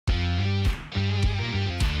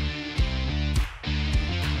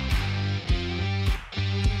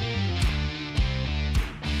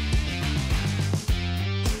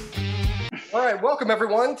All right, welcome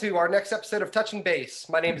everyone to our next episode of Touching Base.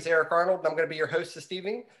 My name is Eric Arnold, and I'm going to be your host this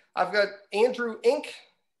evening. I've got Andrew Enck,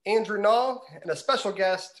 Andrew Naw, and a special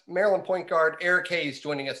guest, Maryland point guard Eric Hayes,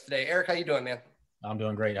 joining us today. Eric, how you doing, man? I'm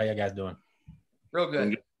doing great. How you guys doing? Real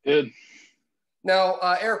good. Good. Now,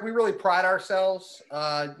 Eric, we really pride ourselves,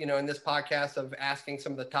 in this podcast of asking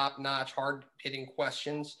some of the top-notch, hard-hitting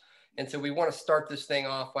questions. And so we want to start this thing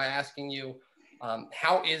off by asking you,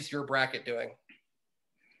 how is your bracket doing?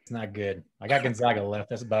 It's not good. I got Gonzaga left.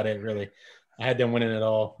 That's about it, really. I had them winning it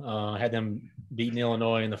all. I had them beating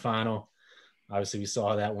Illinois in the final. Obviously, we saw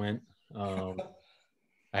how that went. I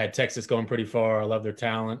had Texas going pretty far. I love their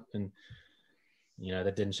talent, and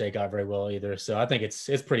that didn't shake out very well either. So I think it's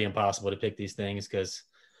pretty impossible to pick these things because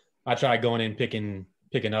I tried going in picking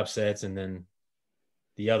upsets, and then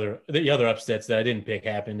the other upsets that I didn't pick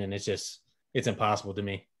happened, and it's impossible to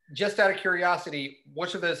me. Just out of curiosity,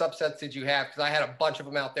 which of those upsets did you have? Because I had a bunch of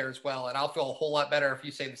them out there as well, and I'll feel a whole lot better if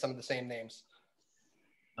you say some of the same names.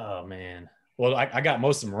 Oh, man. Well, I got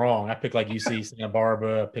most of them wrong. I picked UC Santa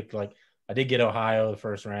Barbara. I did get Ohio the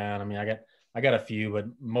first round. I mean, I got a few, but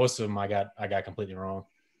most of them I got completely wrong.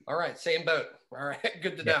 All right, same boat. All right,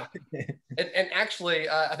 good to know. and actually,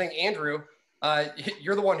 I think Andrew,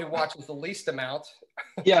 you're the one who watches the least amount.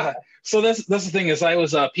 Yeah. So that's the thing is I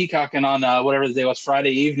was peacocking on whatever the day was,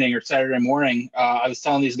 Friday evening or Saturday morning. I was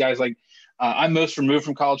telling these guys I'm most removed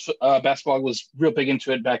from college basketball. I was real big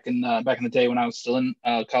into it back in the day when I was still in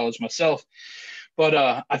college myself. But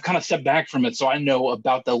I've kind of stepped back from it, so I know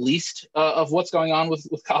about the least of what's going on with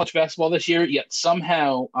college basketball this year. Yet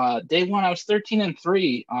somehow, day one, I was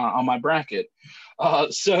 13-3 on my bracket.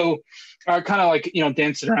 So kind of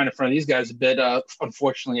dancing around in front of these guys a bit.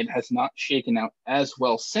 Unfortunately, it has not shaken out as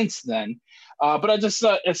well since then. But I just,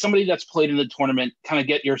 as somebody that's played in the tournament, kind of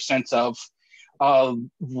get your sense of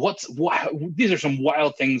these are some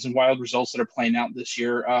wild things and wild results that are playing out this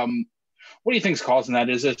year. What do you think is causing that?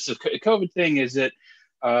 Is this a COVID thing? Is it,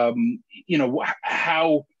 how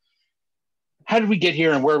did we get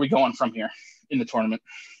here and where are we going from here in the tournament?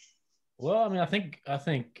 Well, I mean, I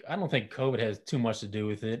don't think COVID has too much to do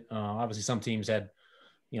with it. Obviously, some teams had,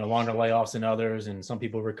 longer layoffs than others, and some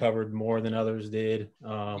people recovered more than others did.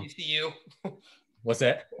 VCU. What's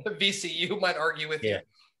that? VCU might argue with you.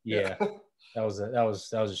 Yeah. That was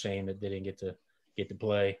a shame that they didn't get to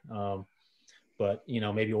play. But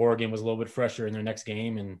maybe Oregon was a little bit fresher in their next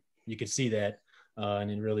game, and you could see that,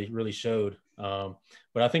 and it really showed. But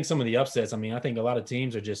I think some of the upsets. I mean, I think a lot of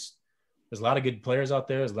teams are just. There's a lot of good players out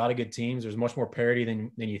there. There's a lot of good teams. There's much more parity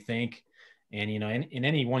than you think. And, in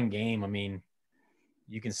any one game, I mean,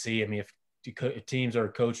 you can see, if teams are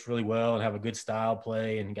coached really well and have a good style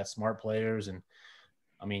play and got smart players, and,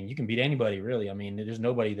 I mean, you can beat anybody really. I mean, there's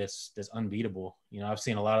nobody that's unbeatable. I've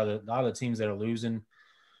seen a lot of the teams that are losing.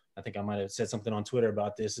 I think I might have said something on Twitter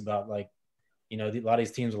about this, about a lot of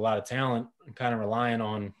these teams with a lot of talent and kind of relying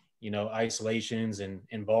on, isolations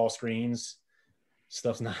and ball screens.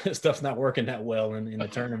 Stuff's not working that well in the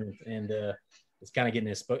tournament, and it's kind of getting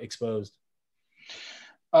exposed.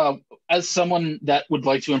 As someone that would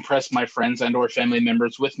like to impress my friends and or family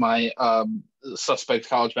members with my suspect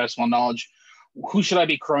college basketball knowledge, who should I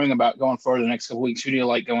be crowing about going forward the next couple weeks? Who do you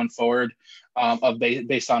like going forward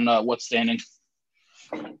based on what's standing?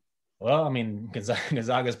 Well, I mean,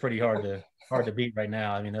 Gonzaga's pretty hard to beat right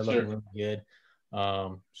now. I mean, they're looking really good.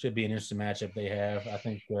 Should be an interesting matchup they have. I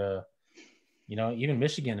think even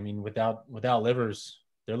Michigan, I mean, without Livers,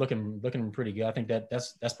 they're looking pretty good. I think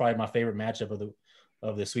that's probably my favorite matchup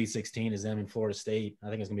of the Sweet 16 is them in Florida State. I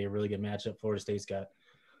think it's gonna be a really good matchup. Florida State's got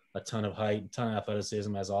a ton of height, a ton of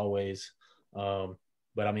athleticism as always. But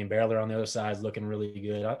I mean, Baylor on the other side is looking really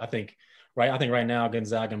good. I think right now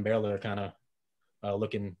Gonzaga and Baylor are kind of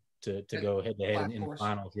looking to go head to head in the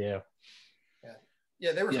finals.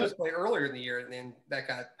 Yeah, they were supposed to play earlier in the year, and then that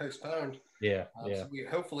got postponed. Yeah. So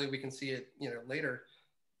hopefully we can see it, later.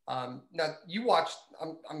 Now you watched.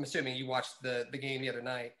 I'm assuming you watched the game the other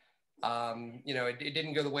night. It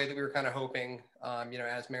didn't go the way that we were kind of hoping.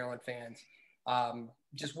 As Maryland fans,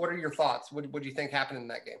 just what are your thoughts? What do you think happened in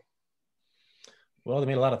that game? Well, they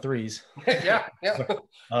made a lot of threes. yeah. They're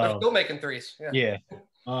still making threes. Yeah.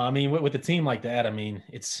 I mean, with a team like that, I mean,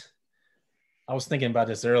 I was thinking about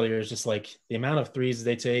this earlier. It's just like the amount of threes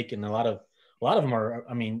they take, and a lot of them are,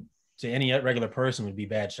 I mean, to any regular person would be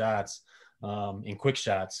bad shots, and quick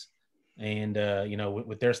shots. And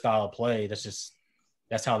with their style of play, that's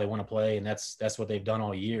how they want to play, and that's what they've done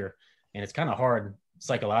all year. And it's kind of hard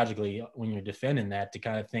psychologically when you're defending that to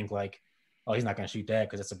kind of think like, oh, he's not going to shoot that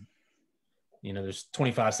because there's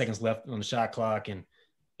 25 seconds left on the shot clock, and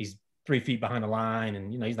he's 3 feet behind the line,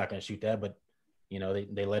 and he's not going to shoot that, but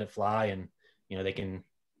they let it fly, and they can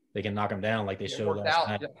knock them down like they showed last out.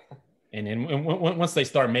 night. Yeah. And once they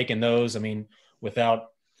start making those, I mean, without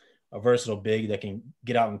a versatile big that can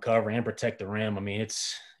get out and cover and protect the rim, I mean,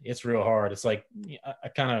 it's real hard. It's like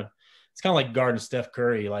it's kind of like guarding Steph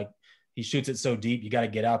Curry. Like, he shoots it so deep, you got to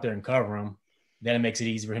get out there and cover him. Then it makes it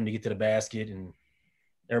easy for him to get to the basket, and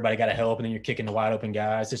everybody got to help, and then you're kicking the wide open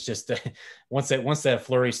guys. It's just once that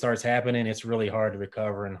flurry starts happening, it's really hard to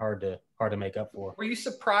recover and hard to make up for. Were you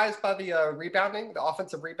surprised by the rebounding, the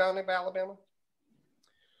offensive rebounding by Alabama?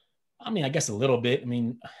 I mean, I guess a little bit. I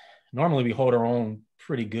mean, normally we hold our own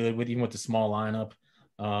pretty good even with the small lineup.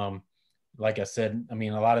 Like I said, I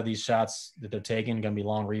mean, a lot of these shots that they're taking are going to be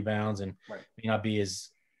long rebounds and may not be as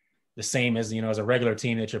the same as, as a regular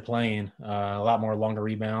team that you're playing. A lot more longer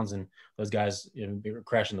rebounds, and those guys are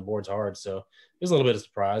crashing the boards hard. So there's a little bit of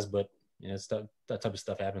surprise, but that type of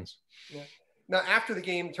stuff happens. Yeah. Now, after the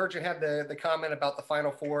game, Turgeon had the comment about the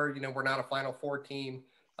Final Four. We're not a Final Four team.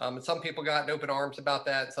 And some people got in open arms about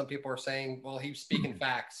that. Some people are saying, well, he was speaking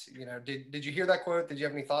facts. Did you hear that quote? Did you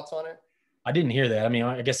have any thoughts on it? I didn't hear that. I mean,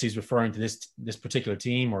 I guess he's referring to this particular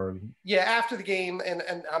team, or yeah, after the game, and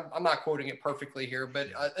I'm not quoting it perfectly here, but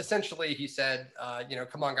essentially he said,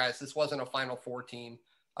 come on, guys, this wasn't a Final Four team.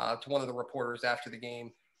 To one of the reporters after the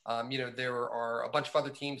game, there are a bunch of other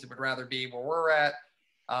teams that would rather be where we're at.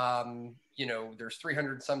 There's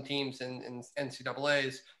 300 some teams in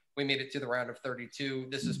NCAAs. We made it to the round of 32.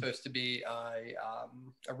 This is supposed to be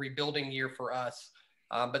a rebuilding year for us,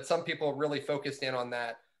 but some people really focused in on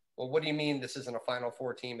that. Well, what do you mean this isn't a Final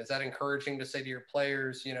Four team? Is that encouraging to say to your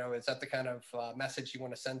players? Is that the kind of message you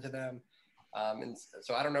want to send to them? And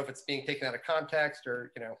so I don't know if it's being taken out of context,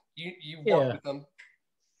 or you work with them.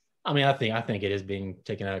 I mean, I think it is being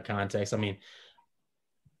taken out of context. I mean,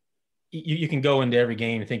 you can go into every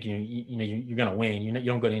game thinking you're going to win. You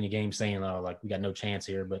don't go to any game saying, oh, like, we got no chance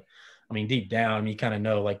here. But I mean, deep down, I mean, you kind of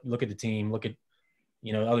know, like, look at the team, look at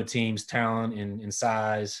other teams' talent and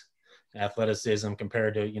size, athleticism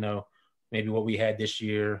compared to maybe what we had this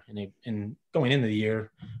year. And going into the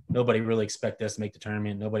year, nobody really expected us to make the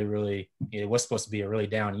tournament. Nobody really, it was supposed to be a really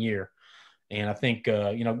down year. And I think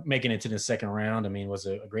making it to the second round, I mean, was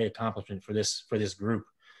a great accomplishment for this group.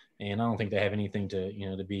 And I don't think they have anything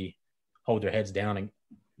to hold their heads down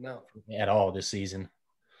at all this season.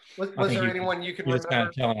 Was there anyone you can remember? Just kind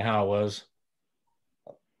of telling how it was.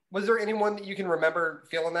 Was there anyone that you can remember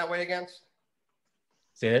feeling that way against?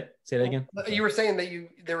 Say that again. You were saying that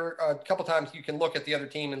there were a couple times you can look at the other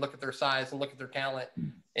team and look at their size and look at their talent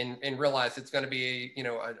and realize it's going to be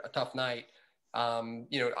a tough night.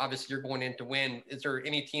 Obviously you're going in to win. Is there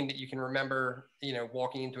any team that you can remember,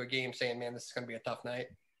 walking into a game saying, man, this is going to be a tough night?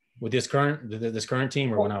 With this current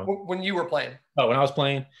team, or when you were playing? Oh, when I was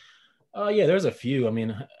playing? Yeah, there's a few. I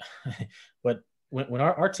mean, but when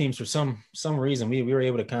our teams, for some reason, we were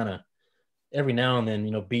able to kind of every now and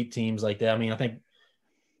then, beat teams like that. I mean, I think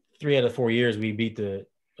 3 out of 4 years we beat the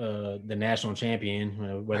national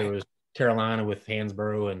champion, whether it was Carolina with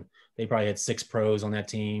Hansborough, and they probably had 6 pros on that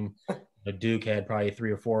team. Duke had probably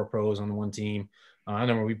 3 or 4 pros on the one team. I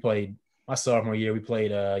remember we played my sophomore year. We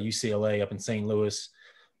played UCLA up in St. Louis,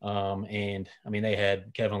 and I mean, they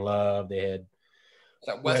had Kevin Love, they had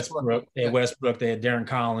Westbrook, they had Darren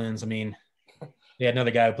Collins. I mean, they had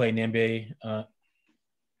another guy who played in the NBA,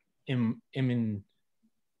 Imin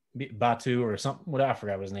Batu or something. What I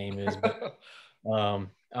forgot what his name is. But,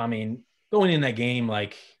 I mean, going in that game,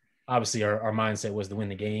 like, obviously our mindset was to win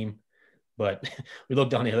the game, but we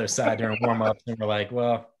looked on the other side during warm-ups and we're like,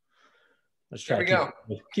 well, let's try to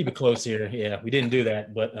keep it close here. Yeah, we didn't do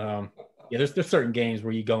that, but yeah, there's certain games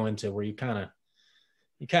where you go into where you kind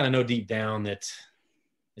of know deep down that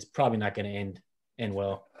it's probably not going to end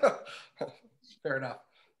well. Fair enough.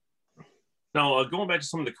 Now, going back to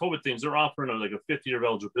some of the COVID things, they're offering like a 5th year of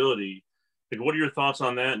eligibility. Like, what are your thoughts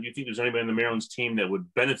on that? And do you think there's anybody in the Maryland's team that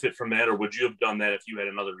would benefit from that, or would you have done that if you had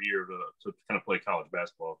another year to kind of play college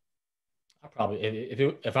basketball? I probably,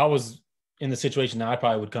 if I was in the situation now, I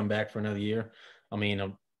probably would come back for another year. I mean,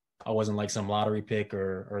 I wasn't like some lottery pick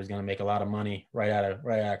or was going to make a lot of money right out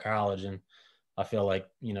of college, and I feel like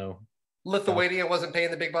Lithuania wasn't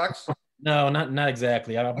paying the big bucks. No, not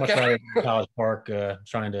exactly. I'd much rather in College Park,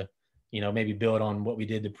 trying to maybe build on what we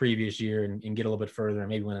did the previous year and get a little bit further and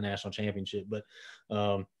maybe win a national championship. But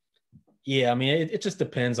yeah, I mean, it just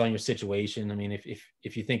depends on your situation. I mean,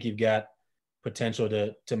 if you think you've got potential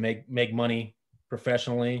to make money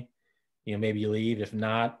professionally, maybe you leave. If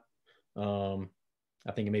not,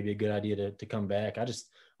 I think it may be a good idea to come back.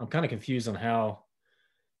 I'm kind of confused on how,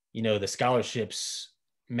 the scholarships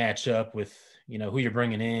match up with, who you're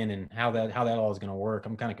bringing in and how that all is going to work.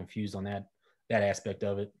 I'm kind of confused on that aspect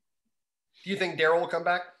of it. Do you think Daryl will come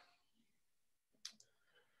back?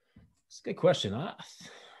 It's a good question. I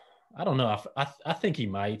don't know. I think he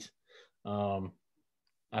might.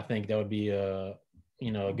 I think that would be a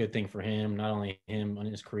good thing for him, not only him in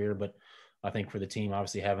his career, but I think for the team,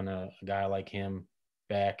 obviously having a guy like him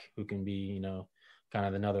back who can be,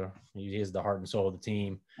 kind of he is the heart and soul of the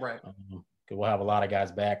team. Right. We'll have a lot of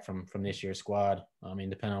guys back from this year's squad. I mean,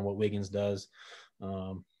 depending on what Wiggins does,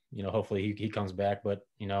 hopefully he comes back, but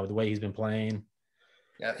the way he's been playing.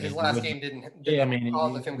 Yeah. His last game didn't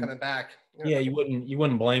cause of him coming back. Yeah. You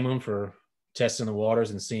wouldn't blame him for testing the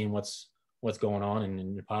waters and seeing what's going on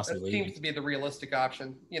and possibly it seems to be the realistic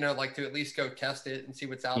option, like to at least go test it and see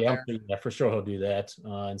what's out there. Yeah, for sure he'll do that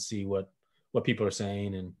and see what people are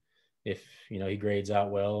saying. And if, he grades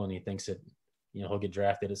out well and he thinks that, he'll get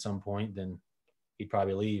drafted at some point, then he'd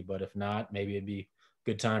probably leave. But if not, maybe it'd be a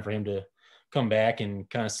good time for him to come back and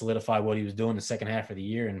kind of solidify what he was doing the second half of the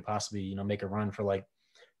year and possibly, make a run for like,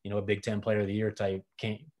 a Big Ten Player of the Year type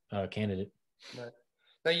candidate. Right.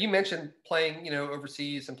 Now you mentioned playing,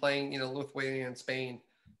 overseas and playing, Lithuania and Spain.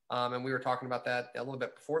 And we were talking about that a little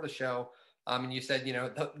bit before the show. And you said,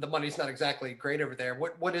 the money's not exactly great over there.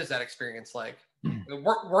 What is that experience like?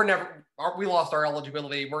 We lost our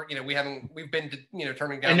eligibility. We've been to,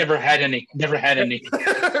 turning down. I never had any.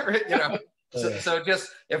 So just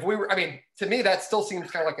if we were, to me, that still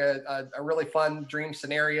seems kind of like a really fun dream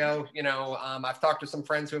scenario. I've talked to some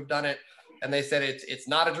friends who have done it and they said it's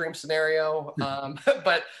not a dream scenario,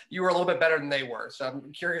 but you were a little bit better than they were. So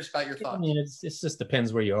I'm curious about your thoughts. It just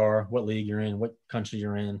depends where you are, what league you're in, what country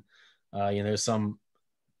you're in. There's some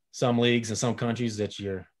leagues and some countries that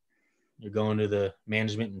you're going to the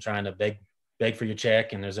management and trying to beg for your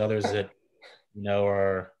check. And there's others that,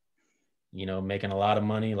 are, making a lot of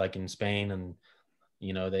money, like in Spain and, the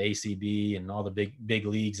ACB and all the big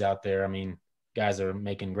leagues out there. Guys are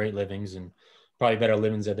making great livings and probably better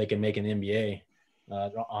livings that they can make in the NBA,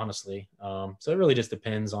 honestly. So it really just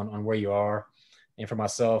depends on where you are. And for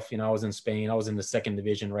myself, I was in Spain. I was in the second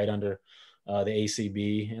division right under the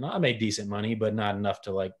ACB, and I made decent money, but not enough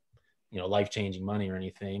to life-changing money or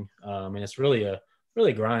anything. And it's really a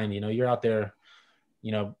grind. You're out there,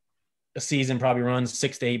 a season probably runs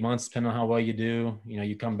 6 to 8 months, depending on how well you do.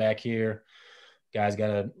 You come back here, guys got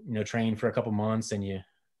to, train for a couple months and you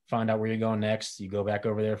find out where you're going next. You go back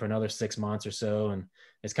over there for another 6 months or so. And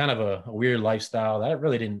it's kind of a weird lifestyle that I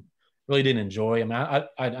really didn't enjoy.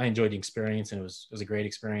 I enjoyed the experience and it was a great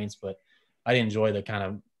experience, but I didn't enjoy the kind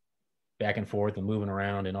of back and forth and moving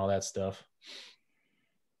around and all that stuff.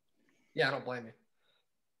 Yeah, I don't blame you.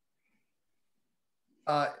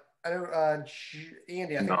 I know,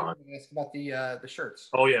 Andy, I think I was going to ask about the shirts.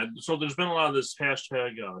 Oh, yeah. So there's been a lot of this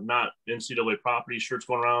hashtag not NCAA property shirts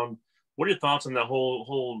going around. What are your thoughts on that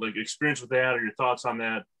whole experience with that, or your thoughts on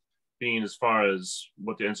that being as far as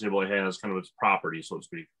what the NCAA has, kind of its property, so to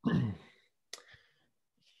speak?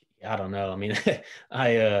 I don't know.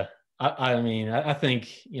 I think,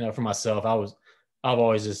 for myself, I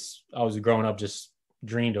was growing up, just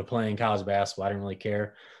dreamed of playing college basketball. I didn't really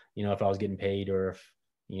care, if I was getting paid or if,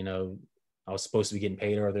 I was supposed to be getting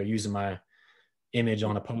paid or they're using my image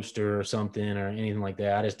on a poster or something or anything like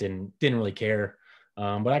that. I just didn't really care.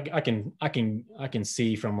 But I can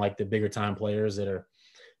see from like the bigger time players that are,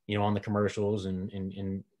 on the commercials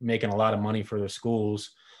and making a lot of money for their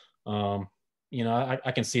schools. I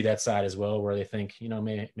can see that side as well, where they think,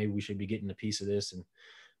 maybe we should be getting a piece of this it's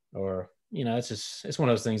one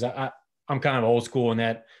of those things. I'm kind of old school in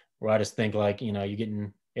that, where I just think like, you're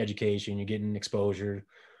getting education, you're getting exposure,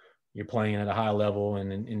 you're playing at a high level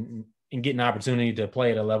and getting an opportunity to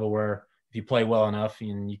play at a level where if you play well enough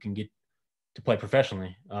and you can get to play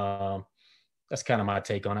professionally. That's kind of my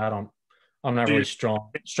take on it. I'm not really strong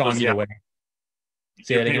either way.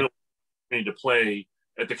 Say that again. To play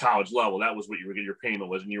at the college level, that was what your payment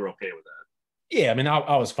was, and you were okay with that. Yeah,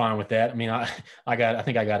 I was fine with that. I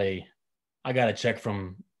think I got a check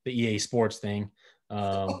from the EA Sports thing.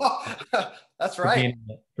 That's right.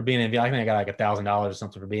 For being in, I think I got like $1,000 or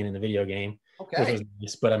something for being in the video game. Okay. Which was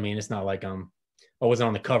nice, but it's not like I wasn't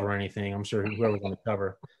on the cover or anything. I'm sure whoever was on the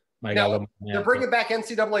cover might got a little more. They're bringing back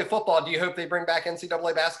NCAA football. Do you hope they bring back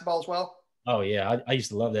NCAA basketball as well? Oh yeah, I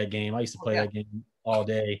used to love that game. I used to play that game all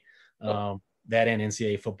day. That and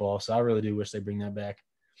NCAA football. So I really do wish they bring that back.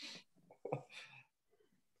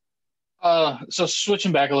 So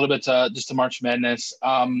switching back a little bit to just to March Madness,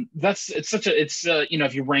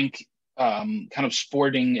 if you rank kind of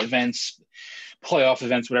sporting events, playoff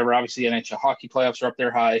events, whatever, obviously NHL hockey playoffs are up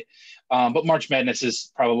there high. But March Madness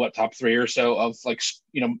is probably top 3 or so of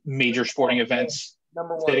major sporting events.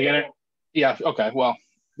 Number one. Say it again. Yeah. Okay. Well,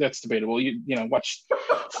 that's debatable. You know, watch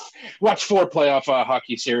 4 playoff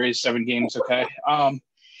hockey series, 7 games. Okay.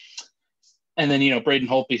 And then, you know, Braden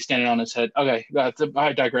Holtby standing on his head. Okay.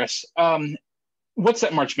 I digress. What's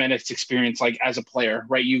that March Madness experience like as a player,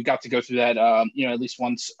 right? You got to go through that, you know, at least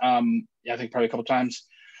once. I think probably a couple times.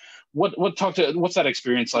 What's that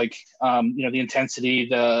experience like? You know, the intensity,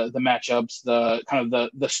 the matchups, the kind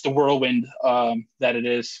of the whirlwind that it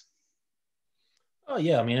is. Oh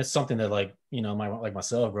yeah, I mean it's something that, like, you know, like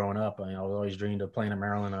myself growing up, I mean, I always dreamed of playing in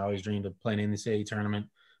Maryland. I always dreamed of playing in the NCAA tournament.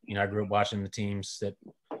 You know, I grew up watching the teams that,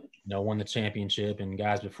 you know, won the championship and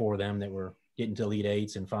guys before them that were getting to Elite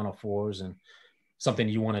Eights and Final Fours, and something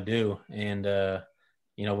you want to do. And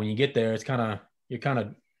you know, when you get there, it's you're kind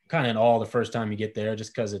of in awe the first time you get there,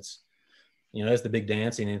 just because it's, you know, it's the big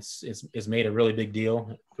dance, and it's made a really big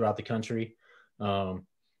deal throughout the country.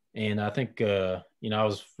 And I think, you know, I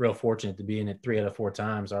was real fortunate to be in it 3 out of 4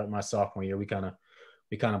 times. My sophomore year, we kind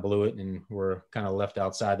of blew it and were kind of left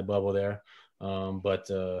outside the bubble there.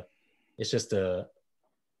 But it's just a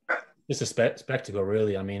spectacle,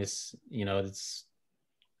 really. I mean, it's, you know, it's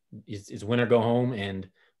win or go home, and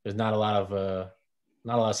there's not a lot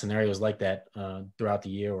of scenarios like that throughout the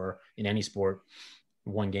year or in any sport,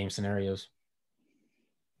 1 game scenarios.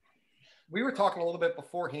 We were talking a little bit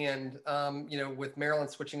beforehand, you know, with Maryland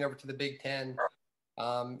switching over to the Big Ten.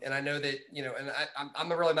 And I know that, you know, and I'm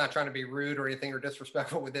really not trying to be rude or anything or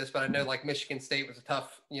disrespectful with this, but I know like Michigan State was a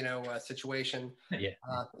tough, you know, situation. Yeah.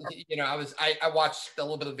 You know, I watched a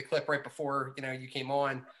little bit of the clip right before, you know, you came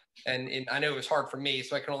on, and I know it was hard for me.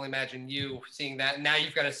 So I can only imagine you seeing that. And now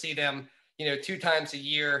you've got to see them, you know, 2 times a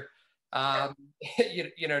year.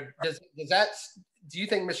 You know, do you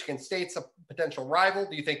think Michigan State's a potential rival?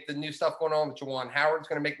 Do you think the new stuff going on with Juwan Howard's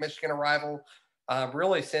going to make Michigan a rival?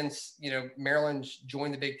 Really, since, you know, Maryland's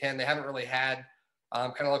joined the Big Ten, they haven't really had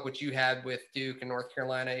kind of like what you had with Duke and North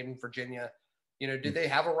Carolina, even Virginia. You know, did they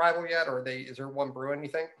have a rival yet, or is there one brewing,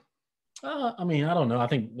 you think? I mean, I don't know. I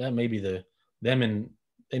think that may be they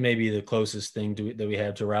may be the closest thing that we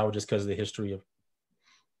have to a rival, just because of the history of,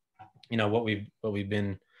 you know, what we've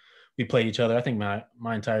been. We played each other. I think my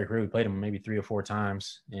entire career, we played them maybe 3 or 4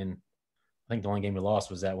 times, and I think the only game we lost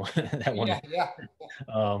was that one.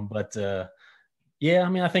 But yeah, I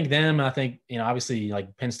mean, I think, you know, obviously,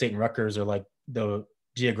 like Penn State and Rutgers are like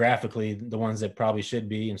geographically the ones that probably should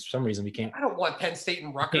be, and for some reason we can't. I don't want Penn State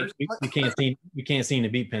and Rutgers. We can't seem to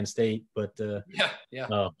beat Penn State, but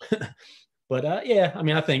yeah. But yeah, I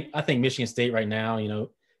mean, I think Michigan State right now, you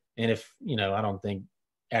know, and if, you know, I don't think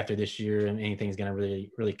after this year anything's going to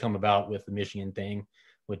really come about with the Michigan thing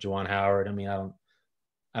with Juwan Howard. I mean,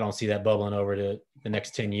 I don't see that bubbling over to the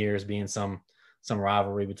next 10 years being some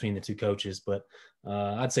rivalry between the 2 coaches. But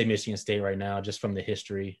I'd say Michigan State right now, just from the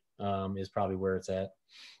history, is probably where it's at.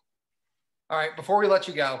 All right. Before we let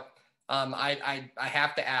you go, I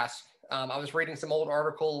have to ask. I was reading some old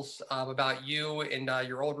articles about you and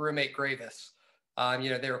your old roommate Gravis. You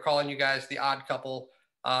know, they were calling you guys the odd couple.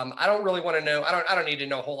 I don't really want to know. I don't need to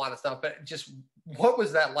know a whole lot of stuff, but just what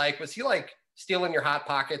was that like? Was he like stealing your hot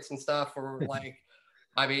pockets and stuff, or like,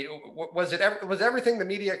 I mean, was everything the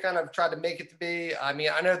media kind of tried to make it to be? I mean,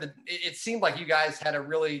 I know that it seemed like you guys had a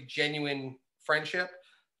really genuine friendship.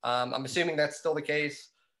 I'm assuming that's still the case.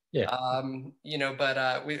 Yeah. You know,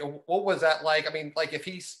 but what was that like? I mean, like if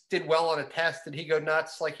he did well on a test, did he go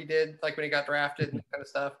nuts like he did, like when he got drafted and that kind of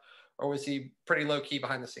stuff, or was he pretty low key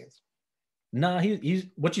behind the scenes? No, he's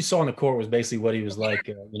what you saw on the court was basically what he was like,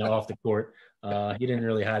 you know, off the court. He didn't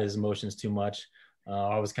really hide his emotions too much.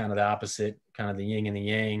 I was kind of the opposite, kind of the yin and the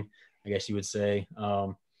yang, I guess you would say.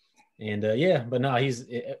 Yeah, but no, he's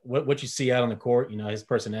what you see out on the court. You know, his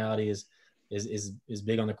personality is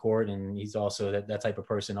big on the court, and he's also that type of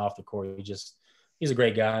person off the court. He's a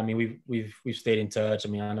great guy. I mean, we've stayed in touch. I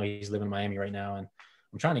mean, I know he's living in Miami right now, and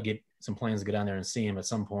I'm trying to get some plans to go down there and see him at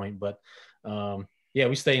some point. But yeah,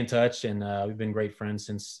 we stay in touch, and we've been great friends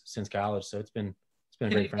since college. So it's been a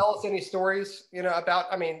great friend. Can you tell us any stories, you know,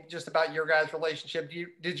 just about your guys' relationship?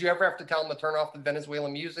 Did you ever have to tell him to turn off the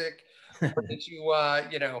Venezuelan music? Or did you,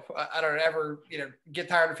 you know, I don't know, ever, you know, get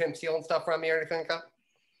tired of him stealing stuff from me or anything like that?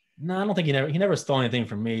 No, I don't think he never stole anything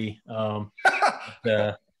from me. I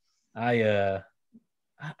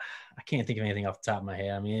can't think of anything off the top of my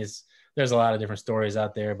head. I mean, there's a lot of different stories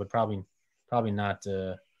out there, but probably not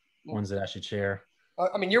ones that I should share.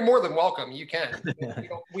 I mean, you're more than welcome. You can.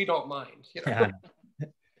 We don't mind. You know? Yeah.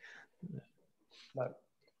 But,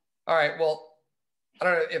 all right. Well, I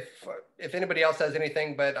don't know if anybody else has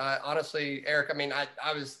anything, but honestly, Eric, I mean,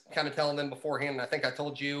 I was kind of telling them beforehand, and I think I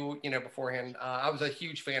told you, you know, beforehand, I was a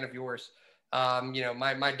huge fan of yours. You know,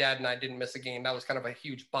 my dad and I didn't miss a game. That was kind of a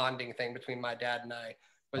huge bonding thing between my dad and I.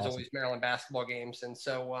 was Awesome. always Maryland basketball games. And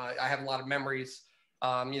so I have a lot of memories,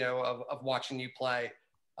 of watching you play.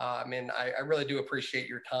 And I really do appreciate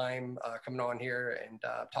your time coming on here and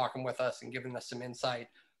talking with us and giving us some insight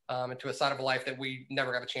into a side of life that we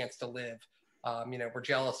never got a chance to live. We're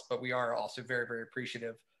jealous, but we are also very, very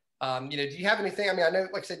appreciative. Do you have anything? I mean, I know,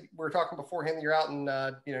 like I said, we were talking beforehand that you're out in,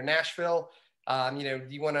 Nashville. Do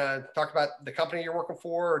you want to talk about the company you're working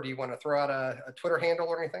for, or do you want to throw out a Twitter handle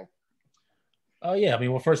or anything? Oh, yeah. I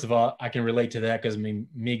mean, well, first of all, I can relate to that because, I mean,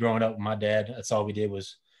 me growing up with my dad, that's all we did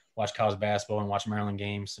was watch college basketball and watch Maryland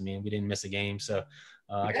games. I mean, we didn't miss a game. So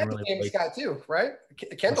I can really relate. Guy too, right?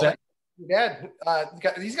 What's Kendall, your dad,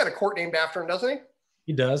 he's got a court named after him, doesn't he?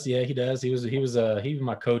 He does. Yeah, he does. He was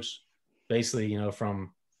my coach basically,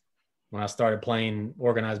 from when I started playing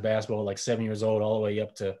organized basketball, like 7 years old, all the way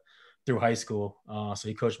up to through high school. So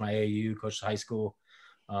he coached my AAU, coached high school.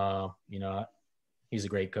 He's a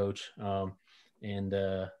great coach. And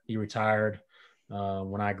he retired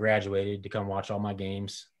when I graduated to come watch all my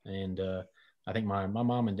games. And I think my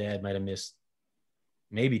mom and dad might have missed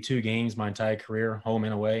maybe 2 games my entire career, home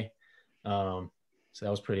and away. So that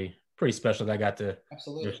was pretty special that I got to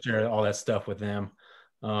share all that stuff with them.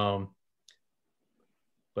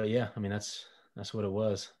 But yeah, I mean, that's what it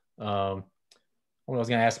was. What I was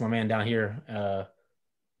going to ask my man down here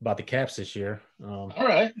about the Caps this year. All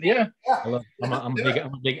right. Yeah.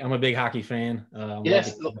 I'm a big hockey fan.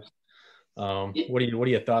 Yes. What are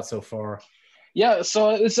your thoughts so far? Yeah,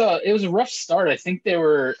 so it was a rough start. I think they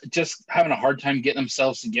were just having a hard time getting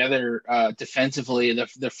themselves together defensively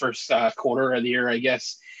the first quarter of the year, I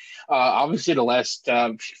guess. Obviously, the last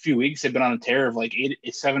few weeks they've been on a tear of like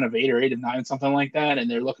 7 of 8 or 8 of 9, something like that, and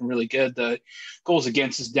they're looking really good. The goals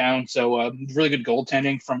against is down, so really good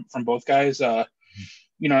goaltending from both guys. I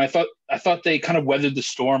thought they kind of weathered the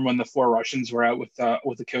storm when the 4 Russians were out with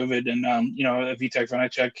the COVID, and Vitek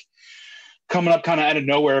Vanacek coming up kind of out of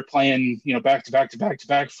nowhere, playing, back to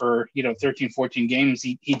back for, 13, 14 games.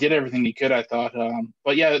 He did everything he could, I thought.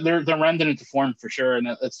 But yeah, they're rounding into form for sure, and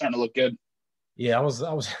it's starting to look good. Yeah, I was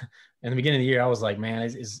in the beginning of the year, I was like, man,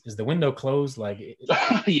 is the window closed? Like,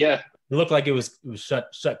 yeah, it looked like it was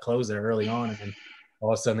shut closed there early on, and then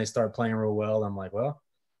all of a sudden they start playing real well. I'm like, well,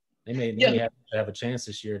 they may have a chance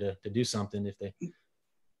this year to do something if they.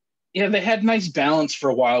 Yeah, they had nice balance for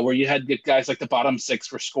a while where you had guys like the bottom 6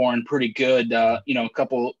 were scoring pretty good. A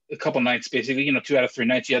couple nights, basically, 2 out of 3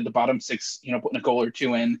 nights, you had the bottom 6, putting a goal or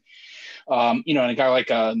 2 in. And a guy like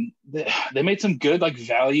they made some good like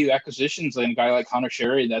value acquisitions. And a guy like Connor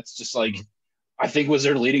Sherry, that's just like, I think was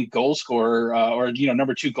their leading goal scorer or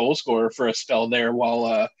number 2 goal scorer for a spell there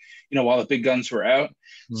while the big guns were out.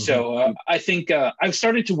 Mm-hmm. So I think I've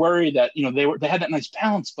started to worry that they had that nice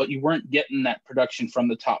balance, but you weren't getting that production from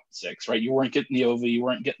the top 6, right? You weren't getting the Ovi, you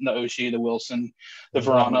weren't getting the Oshie, the Wilson, the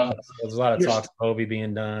Verana. There's a lot of talks of Ovi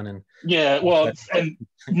being done, and and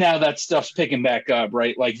now that stuff's picking back up,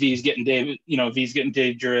 right? Like V's getting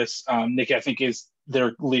dangerous. Nick, I think, is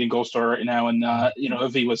their leading goal scorer right now, and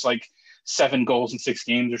Ovi was like 7 goals in 6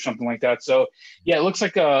 games or something like that. So yeah, it looks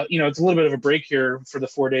like it's a little bit of a break here for the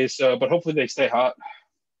 4 days. But hopefully they stay hot.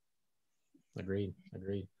 Agreed.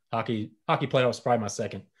 Hockey playoffs is probably my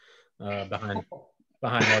second behind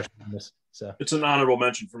March. So it's an honorable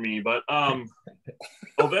mention for me. But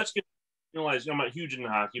Ovechkin, I'm not huge in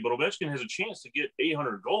hockey, but Ovechkin has a chance to get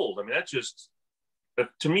 800 goals. I mean, that's just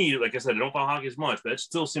to me, like I said, I don't follow hockey as much, but that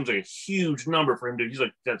still seems like a huge number for him to. He's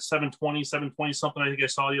like got 720 something. I think I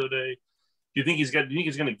saw the other day. Do you think he's going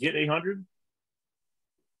to get 800?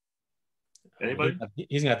 Anybody?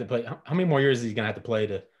 He's going to have to play. How many more years is he going to have to play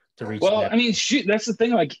to reach? Well, I mean, shoot, that's the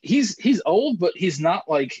thing. Like he's old, but he's not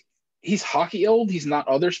like he's hockey old. He's not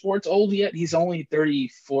other sports old yet. He's only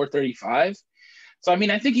 34, 35. So I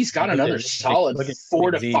mean, I think he's got another solid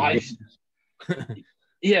 4 to 5.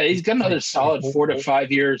 Yeah, he's got another solid 4 to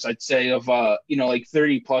 5 years, I'd say, of like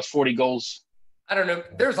 30 plus 40 goals. I don't know.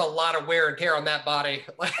 There's a lot of wear and tear on that body.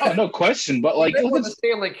 Oh, no question. But like, look at the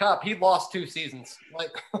Stanley Cup. He lost 2 seasons.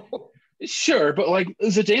 Like, sure, but like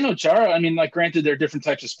Zdeno Chara, I mean, like, granted, they're different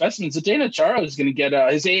types of specimens. Zdeno Chara is going to get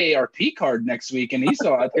his AARP card next week, and he's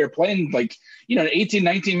still out there playing like 18,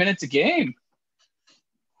 19 minutes a game.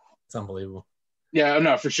 It's unbelievable. Yeah,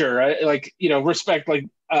 no, for sure. Respect.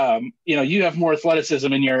 Like, you have more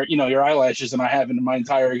athleticism in your eyelashes than I have in my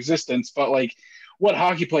entire existence. But like, what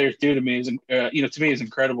hockey players do to me is, is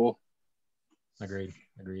incredible. Agreed.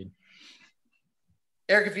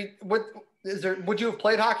 Eric, would you have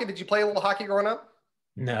played hockey? Did you play a little hockey growing up?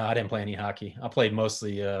 No, I didn't play any hockey. I played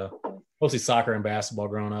mostly soccer and basketball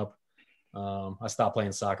growing up. I stopped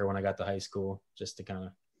playing soccer when I got to high school, just to kind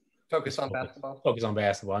of focus on basketball. Focus on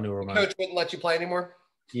basketball. I knew where my coach wouldn't let you play anymore.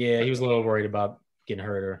 Yeah, he was a little worried about getting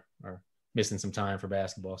hurt or missing some time for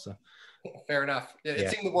basketball. So fair enough. It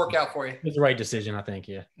seemed to work out for you. It's the right decision, I think.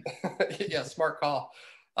 Yeah. Yeah, smart call.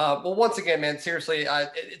 Well, once again, man, seriously,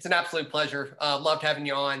 it's an absolute pleasure. Loved having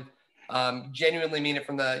you on. Genuinely mean it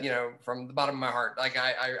from the bottom of my heart. Like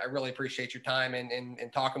I really appreciate your time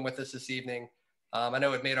and talking with us this evening. I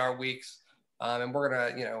know it made our weeks, and we're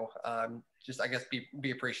gonna, just I guess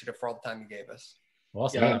be appreciative for all the time you gave us.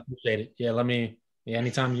 Awesome. Yeah, I appreciate it. Yeah,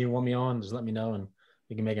 anytime you want me on, just let me know and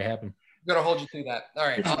we can make it happen. I'm gonna hold you to that. All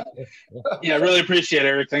right. Yeah, really appreciate it,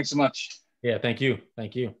 Eric. Thanks so much. Yeah, thank you. All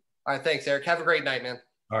right, thanks, Eric. Have a great night, man.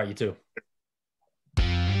 All right, you too.